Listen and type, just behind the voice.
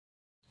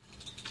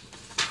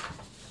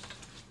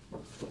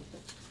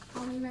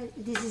Are you ready?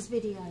 This is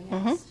video,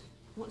 yes.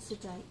 What's the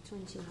date?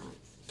 29th.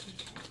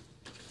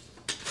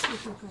 Okay. You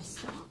can press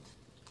start.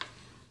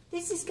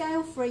 This is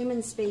Gail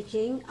Freeman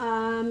speaking,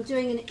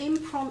 doing an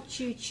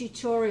impromptu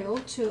tutorial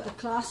to a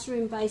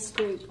classroom-based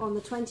group on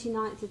the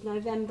 29th of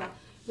November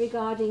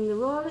regarding the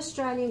Royal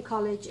Australian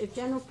College of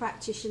General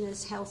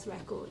Practitioners Health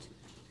Record.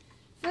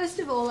 First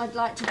of all, I'd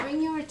like to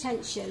bring your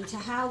attention to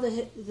how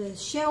the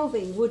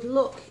shelving would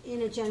look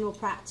in a general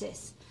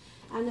practice,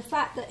 and the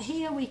fact that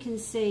here we can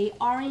see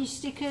orange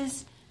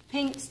stickers,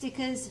 pink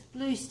stickers,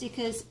 blue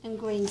stickers and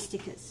green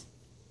stickers.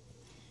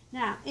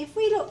 Now, if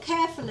we look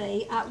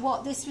carefully at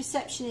what this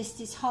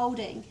receptionist is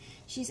holding,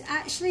 she's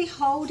actually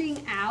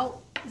holding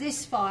out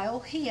this file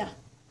here.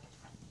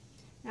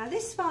 Now,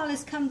 this file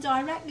has come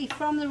directly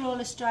from the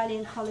Royal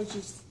Australian College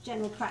of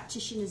General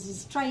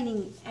Practitioners'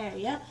 training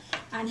area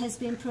and has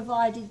been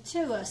provided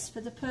to us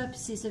for the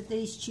purposes of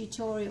these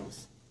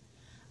tutorials.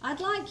 I'd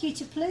like you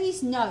to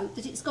please note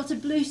that it's got a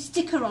blue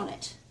sticker on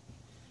it,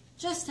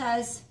 just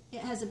as it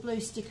has a blue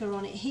sticker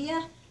on it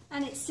here,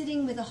 and it's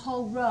sitting with a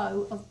whole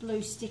row of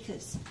blue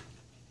stickers.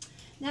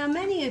 Now,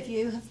 many of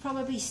you have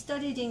probably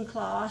studied in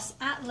class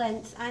at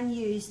length and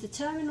used the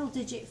terminal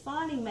digit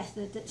filing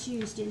method that's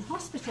used in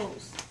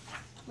hospitals,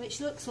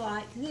 which looks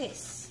like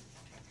this.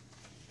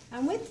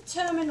 And with the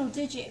terminal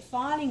digit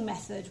filing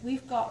method,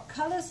 we've got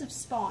colours of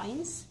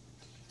spines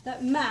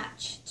that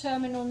match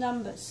terminal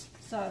numbers.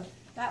 So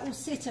that will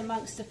sit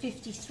amongst the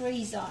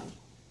 53 zone.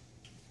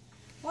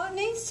 What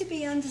needs to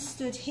be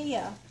understood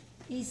here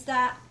is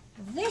that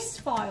this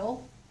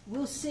file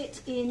will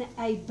sit in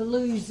a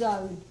blue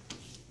zone.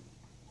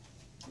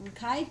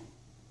 Okay?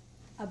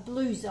 A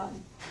blue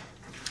zone.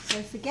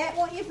 So forget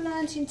what you've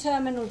learnt in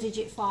terminal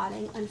digit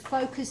filing and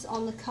focus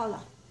on the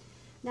colour.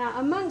 Now,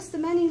 amongst the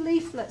many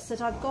leaflets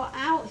that I've got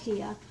out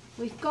here,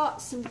 we've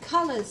got some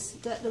colours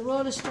that the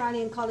Royal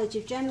Australian College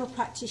of General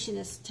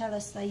Practitioners tell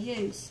us they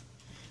use.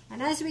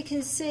 And as we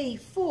can see,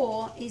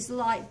 4 is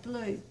light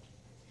blue.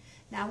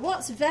 Now,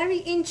 what's very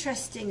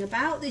interesting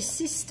about this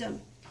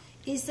system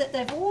is that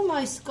they've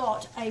almost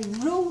got a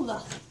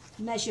ruler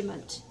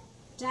measurement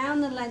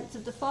down the length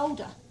of the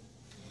folder.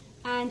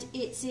 And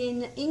it's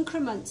in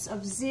increments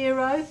of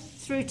 0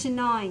 through to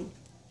 9.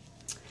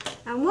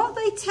 And what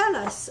they tell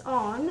us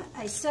on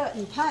a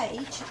certain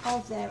page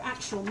of their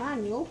actual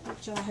manual,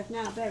 which I have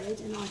now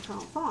buried and I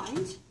can't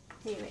find,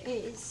 here it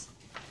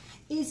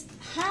is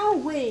how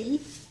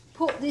we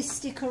put this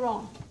sticker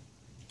on.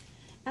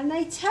 And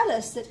they tell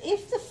us that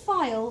if the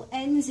file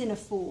ends in a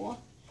 4,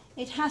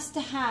 it has to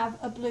have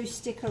a blue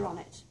sticker on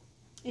it,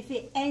 if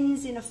it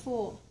ends in a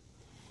 4.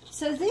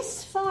 So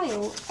this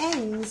file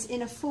ends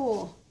in a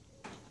 4.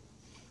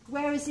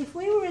 Whereas if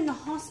we were in the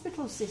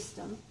hospital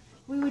system,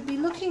 we would be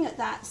looking at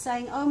that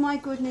saying, oh my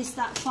goodness,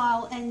 that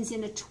file ends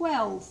in a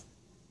 12.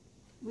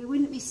 We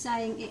wouldn't be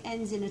saying it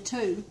ends in a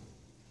 2.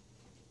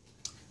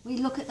 We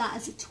look at that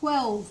as a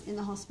 12 in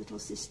the hospital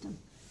system,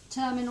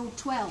 terminal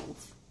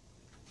 12.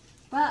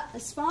 But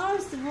as far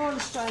as the Royal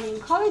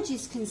Australian College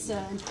is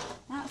concerned,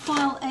 that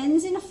file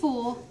ends in a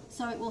 4,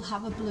 so it will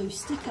have a blue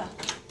sticker.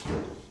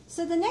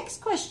 So the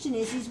next question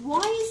is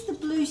why is the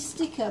blue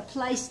sticker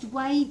placed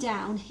way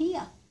down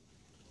here?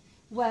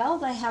 Well,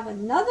 they have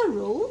another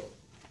rule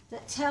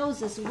that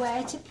tells us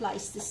where to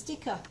place the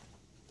sticker.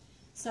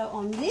 So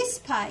on this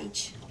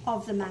page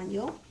of the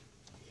manual,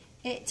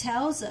 it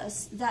tells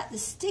us that the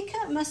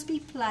sticker must be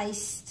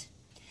placed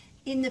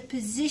in the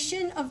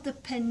position of the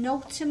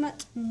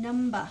penultimate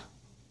number.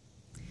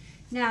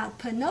 Now,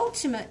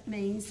 penultimate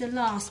means the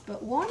last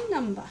but one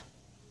number.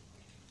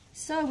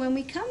 So when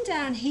we come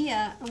down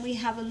here and we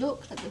have a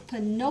look at the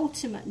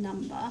penultimate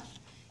number,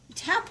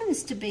 it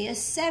happens to be a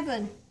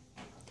 7.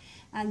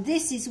 And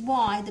this is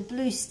why the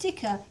blue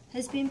sticker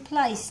has been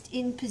placed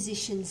in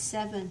position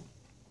 7.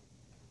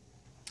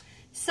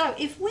 So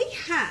if we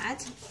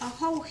had a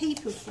whole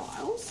heap of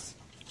files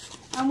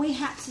and we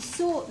had to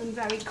sort them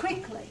very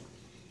quickly,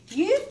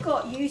 you've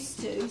got used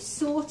to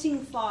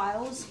sorting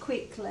files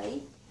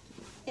quickly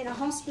in a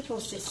hospital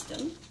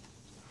system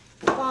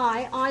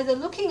by either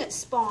looking at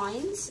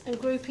spines and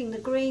grouping the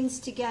greens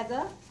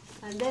together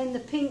and then the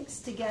pinks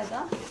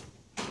together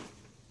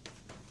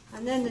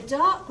and then the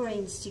dark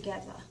greens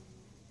together,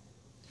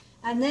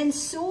 and then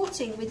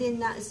sorting within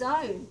that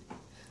zone.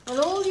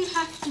 Well, all you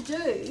have to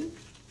do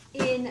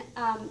in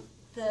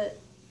the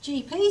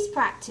GP's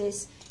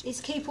practice is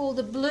keep all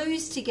the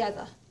blues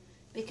together,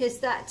 because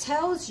that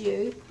tells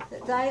you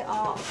that they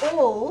are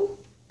all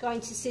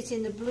going to sit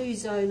in the blue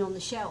zone on the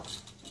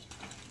shelf.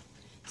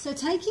 So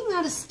taking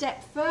that a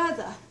step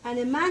further and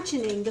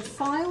imagining the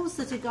files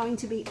that are going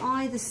to be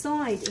either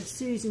side of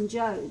Susan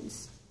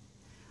Jones,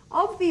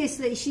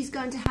 obviously she's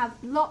going to have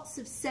lots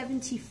of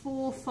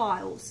 74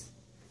 files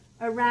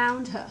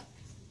around her,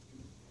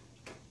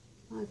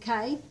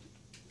 okay,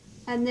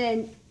 and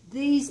then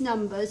these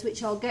numbers,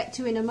 which I'll get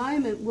to in a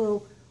moment,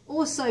 will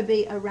also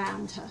be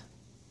around her.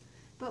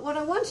 But what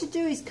I want to do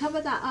is cover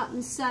that up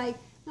and say,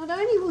 not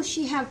only will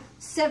she have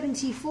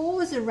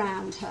 74s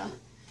around her,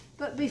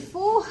 but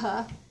before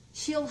her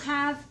she'll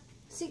have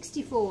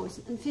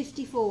 64s and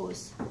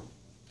 54s.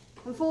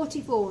 and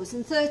 44s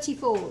and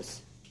 34s.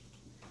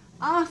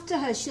 After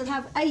her, she'll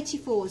have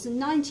 84s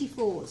and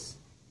 94s.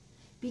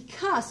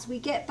 Because we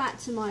get back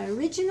to my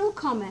original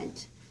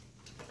comment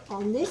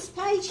on this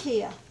page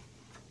here,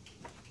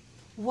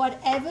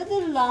 whatever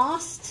the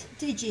last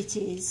digit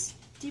is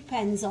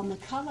depends on the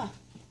colour.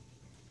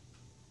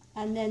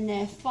 And then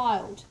they're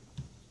filed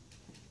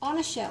on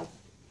a shelf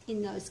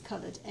in those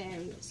coloured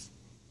areas.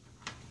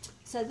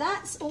 So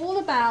that's all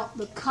about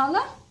the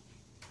colour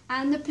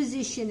and the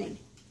positioning.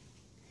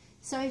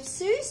 So if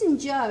Susan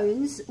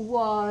Jones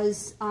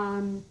was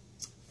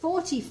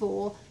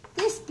 44,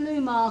 this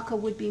blue marker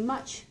would be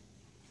much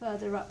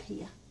further up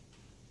here.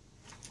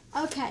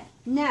 Okay,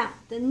 now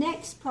the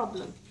next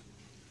problem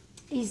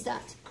is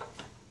that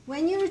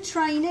when you're a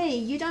trainee,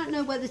 you don't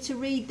know whether to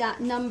read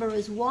that number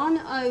as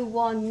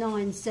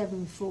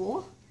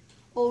 101974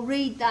 or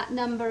read that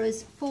number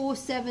as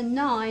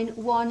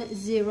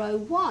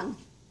 479101.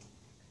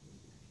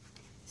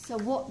 So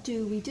what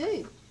do we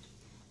do?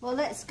 Well,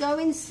 let's go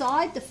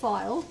inside the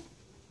file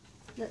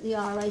that the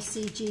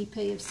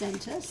RACGP have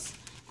sent us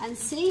and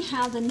see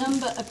how the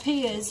number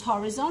appears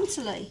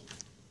horizontally.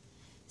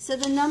 So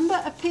the number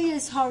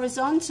appears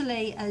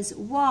horizontally as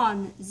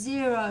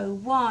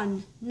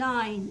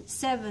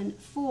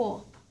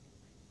 101974.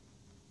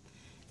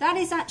 That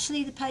is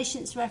actually the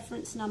patient's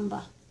reference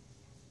number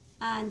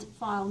and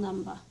file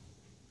number.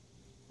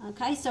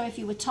 Okay, so if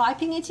you were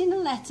typing it in a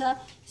letter,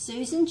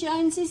 Susan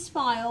Jones's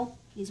file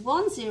is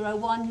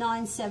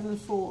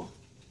 101974.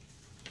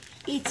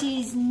 It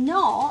is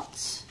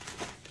not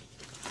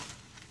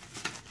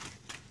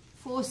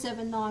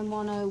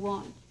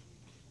 479101.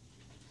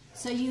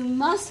 So you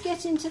must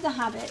get into the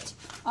habit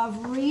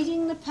of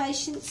reading the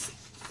patient's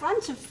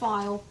front of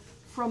file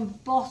from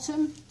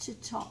bottom to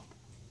top.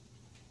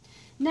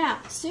 Now,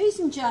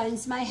 Susan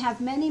Jones may have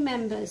many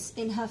members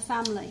in her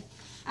family,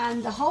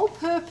 and the whole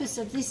purpose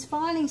of this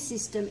filing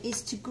system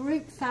is to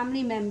group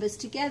family members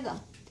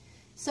together.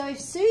 So if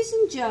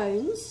Susan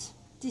Jones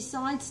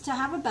decides to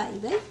have a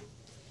baby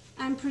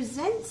and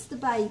presents the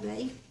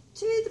baby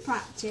to the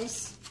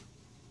practice,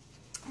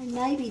 and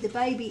maybe the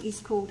baby is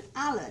called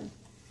Alan,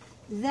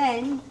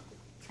 then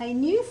a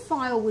new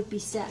file would be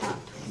set up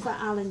for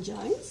Alan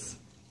Jones,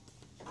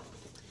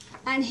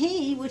 and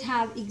he would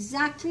have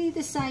exactly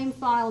the same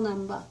file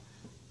number,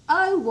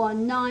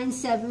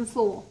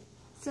 01974.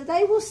 So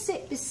they will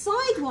sit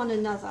beside one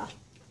another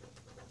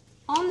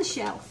on the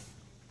shelf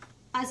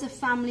as a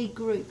family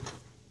group.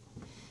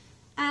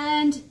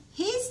 And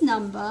his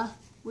number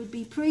would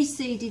be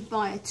preceded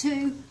by a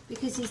 2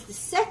 because he's the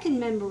second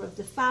member of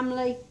the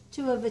family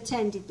to have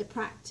attended the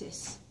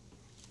practice.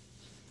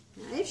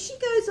 Now, if she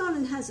goes on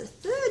and has a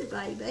third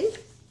baby,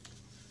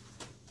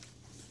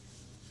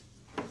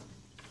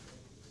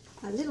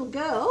 a little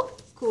girl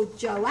called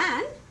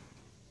Joanne,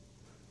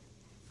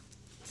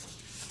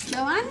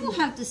 Joanne will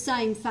have the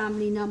same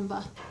family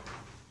number,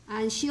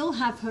 and she'll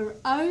have her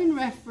own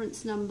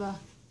reference number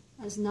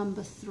as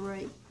number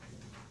 3.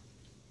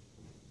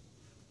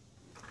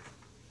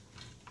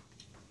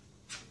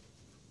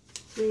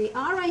 The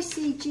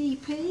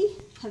RACGP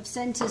have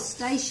sent us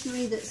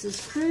stationery that's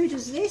as crude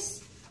as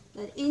this,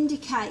 that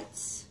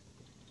indicates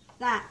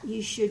that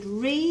you should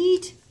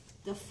read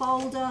the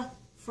folder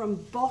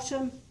from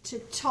bottom to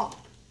top.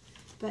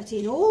 But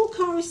in all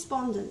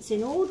correspondence,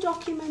 in all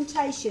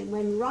documentation,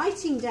 when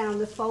writing down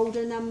the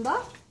folder number,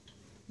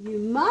 you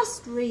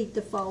must read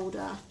the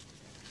folder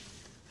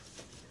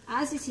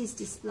as it is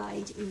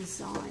displayed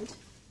inside.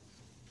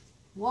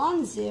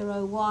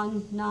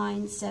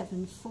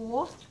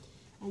 101974.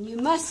 And you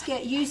must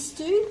get used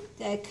to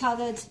their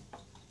coloured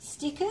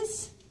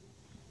stickers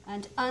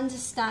and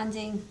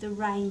understanding the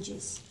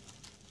ranges.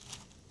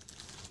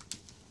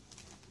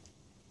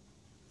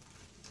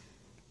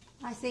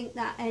 I think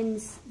that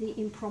ends the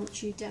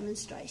impromptu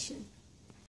demonstration.